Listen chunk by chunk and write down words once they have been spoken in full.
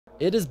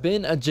It has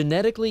been a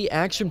genetically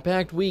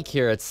action-packed week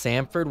here at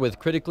Samford with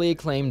critically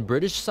acclaimed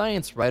British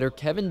science writer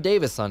Kevin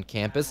Davies on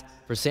campus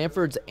for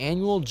Samford's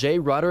annual J.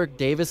 Roderick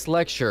Davis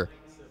Lecture.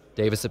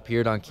 Davis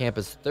appeared on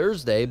campus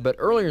Thursday, but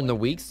earlier in the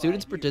week,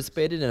 students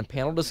participated in a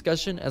panel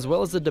discussion as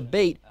well as a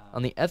debate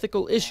on the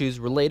ethical issues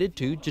related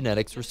to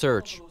genetics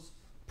research.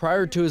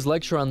 Prior to his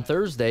lecture on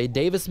Thursday,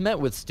 Davis met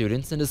with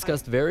students and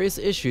discussed various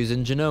issues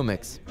in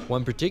genomics.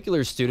 One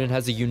particular student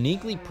has a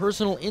uniquely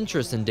personal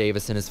interest in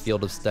Davis in his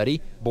field of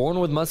study. Born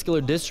with muscular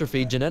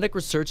dystrophy, genetic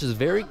research is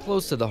very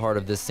close to the heart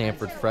of this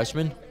Samford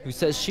freshman, who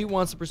says she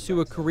wants to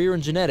pursue a career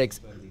in genetics,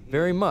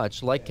 very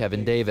much like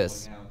Kevin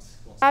Davis.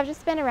 I've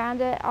just been around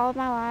it all of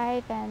my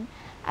life, and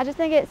I just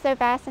think it's so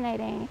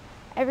fascinating,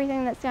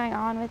 everything that's going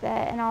on with it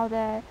and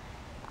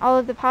all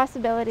of the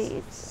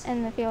possibilities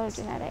in the field of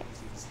genetics.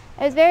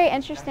 It was very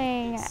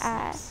interesting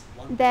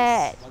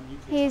that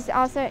he's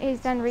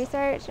done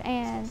research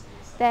and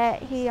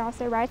that he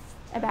also writes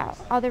about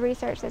all the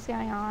research that's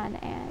going on,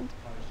 and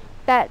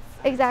that's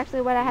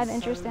exactly what I have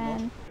interest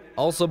in.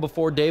 Also,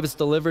 before Davis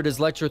delivered his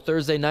lecture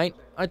Thursday night,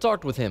 I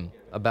talked with him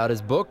about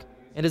his book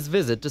and his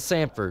visit to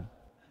Samford.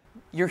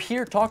 You're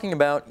here talking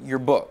about your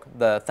book,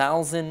 The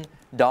 $1,000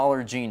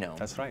 Genome.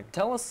 That's right.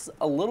 Tell us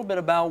a little bit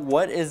about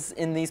what is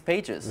in these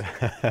pages.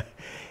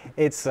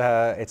 It's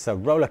a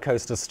roller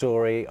coaster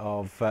story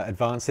of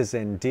advances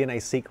in DNA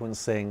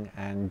sequencing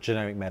and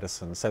genomic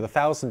medicine. So the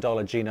 $1,000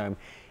 genome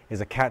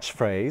is a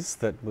catchphrase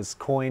that was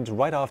coined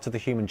right after the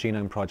Human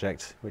Genome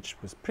Project, which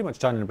was pretty much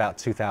done in about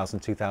 2000,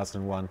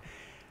 2001.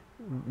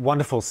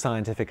 Wonderful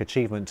scientific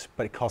achievement,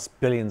 but it cost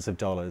billions of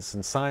dollars.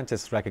 And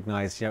scientists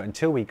recognized,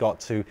 until we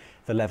got to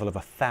the level of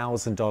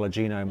 $1,000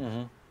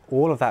 genome,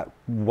 all of that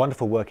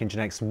wonderful work in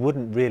genetics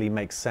wouldn't really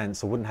make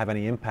sense or wouldn't have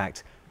any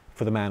impact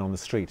for the man on the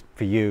street,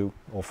 for you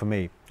or for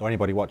me or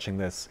anybody watching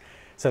this.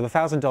 So the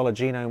 $1,000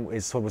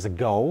 genome was a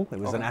goal, it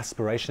was an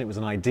aspiration, it was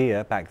an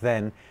idea back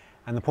then.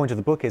 And the point of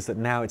the book is that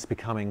now it's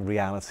becoming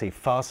reality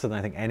faster than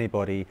I think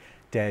anybody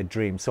dared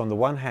dream. So on the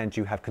one hand,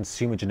 you have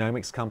consumer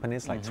genomics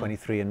companies like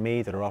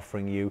 23andMe that are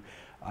offering you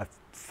a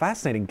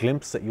fascinating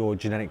glimpse at your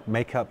genetic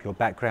makeup, your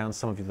background,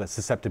 some of the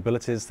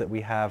susceptibilities that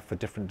we have for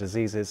different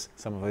diseases,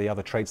 some of the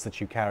other traits that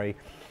you carry,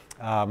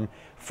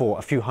 for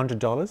a few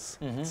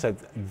 $100s. So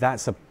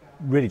that's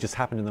really just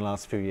happened in the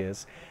last few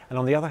years. And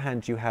on the other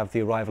hand, you have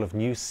the arrival of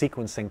new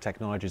sequencing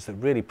technologies that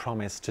really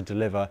promise to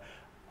deliver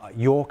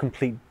your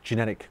complete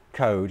genetic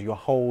code, your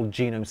whole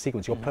genome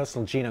sequence, your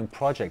personal genome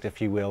project,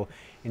 if you will,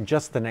 in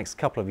just the next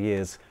couple of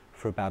years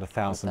for about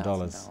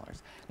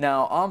 $1,000.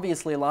 Now,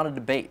 obviously a lot of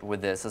debate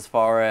with this as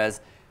far as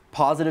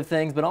positive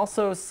things, but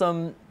also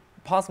some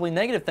possibly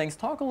negative things.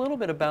 Talk a little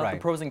bit about the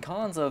pros and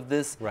cons of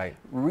this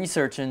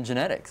research in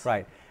genetics.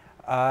 Right.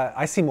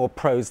 I see more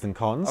pros than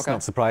cons,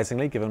 not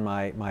surprisingly, given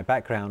my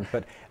background.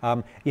 But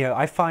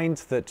I find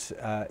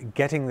that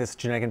getting this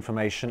genetic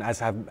information,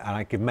 and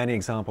I give many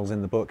examples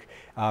in the book,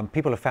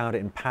 people have found it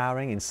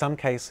empowering in some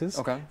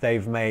cases.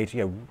 They've made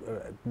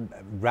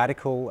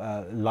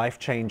radical,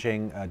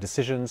 life-changing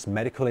decisions,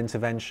 medical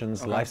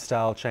interventions,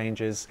 lifestyle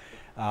changes,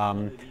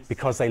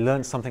 because they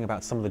learned something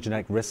about some of the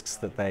genetic risks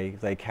that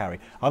they carry.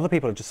 Other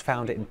people have just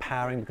found it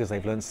empowering because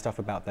they've learned stuff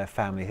about their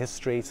family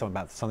history,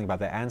 something about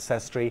their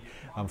ancestry.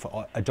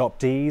 For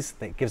adoptees,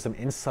 it gives them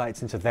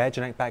insights into their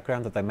genetic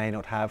background that they may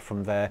not have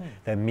from their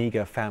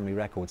meager family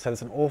record. So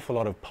there's an awful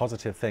lot of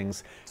positive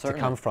things to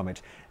come from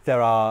it.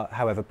 There are,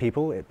 however,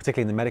 people,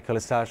 particularly in the medical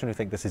establishment, who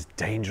think this is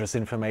dangerous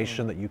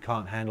information, that you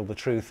can't handle the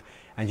truth,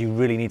 and you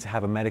really need to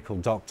have a medical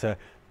doctor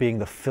being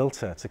the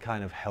filter to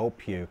kind of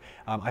help you.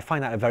 I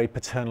find that a very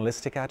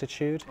paternalistic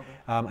attitude,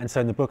 and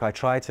so in the book I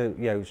try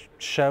to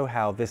show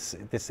how this,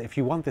 if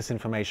you want this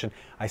information,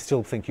 I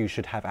still think you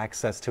should have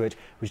access to it,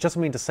 which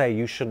doesn't mean to say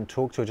you shouldn't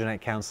talk to a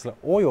genetic counselor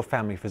or your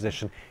family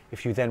physician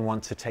if you then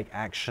want to take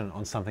action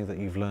on something that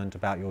you've learned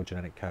about your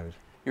genetic code.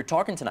 You're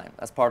talking tonight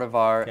as part of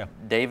our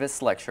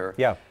Davis lecture.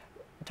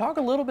 Talk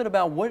a little bit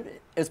about what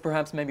is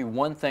perhaps maybe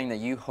one thing that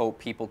you hope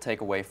people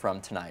take away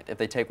from tonight. If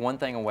they take one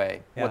thing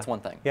away, what's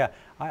one thing?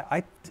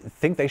 I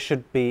think they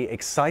should be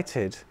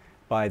excited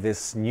by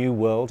this new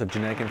world of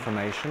genetic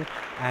information,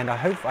 and I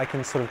hope I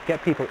can sort of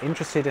get people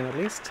interested in at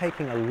least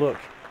taking a look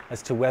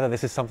as to whether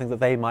this is something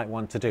that they might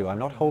want to do. I'm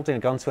not holding a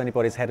gun to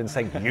anybody's head and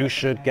saying you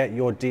should get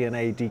your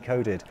DNA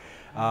decoded,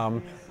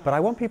 but I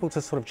want people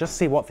to sort of just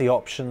see what the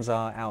options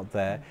are out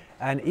there.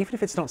 And even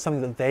if it's not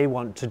something that they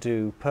want to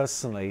do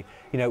personally,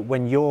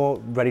 when you're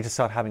ready to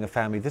start having a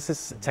family, this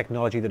is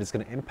technology that is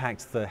going to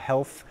impact the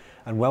health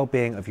and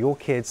well-being of your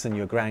kids and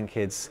your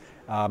grandkids,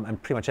 and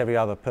pretty much every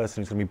other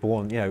person who's going to be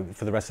born,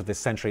 for the rest of this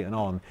century and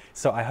on.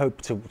 So I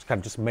hope to kind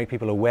of just make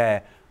people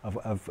aware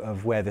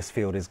of where this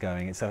field is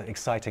going. It's an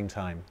exciting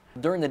time.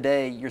 During the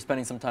day, you're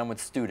spending some time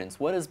with students.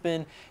 What has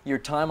been your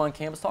time on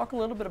campus? Talk a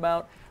little bit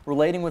about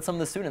relating with some of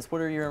the students.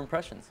 What are your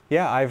impressions?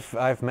 Yeah,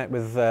 I've met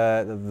with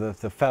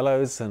the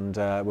fellows, and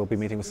we'll be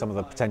meeting with some of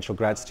the potential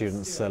grad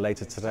students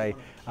later today.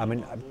 I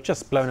mean, I'm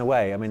just blown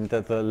away. I mean,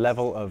 the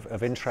level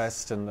of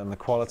interest and the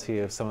quality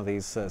of some of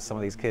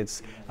these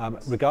kids,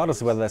 regardless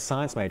of whether they're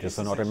science majors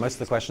or not. And most of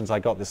the questions I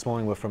got this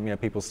morning were from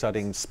people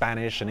studying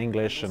Spanish and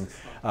English, and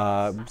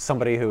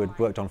somebody who had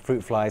worked on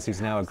fruit flies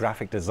who's now a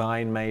graphic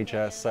design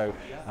major. So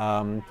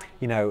and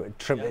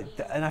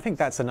I think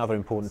that's another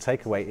important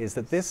takeaway, is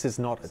that this is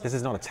not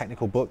a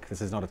technical book.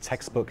 This is not a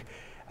textbook.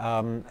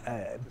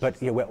 But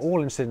we're all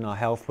interested in our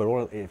health. We're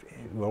all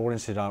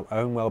interested in our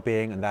own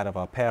well-being and that of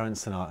our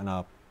parents and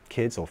our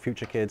kids or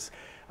future kids.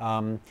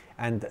 And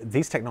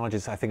these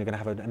technologies, I think, are going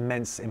to have an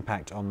immense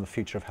impact on the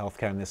future of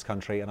healthcare in this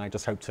country. And I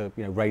just hope to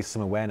raise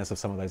some awareness of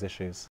some of those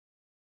issues.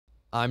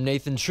 I'm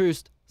Nathan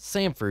Troost,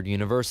 Samford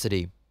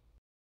University.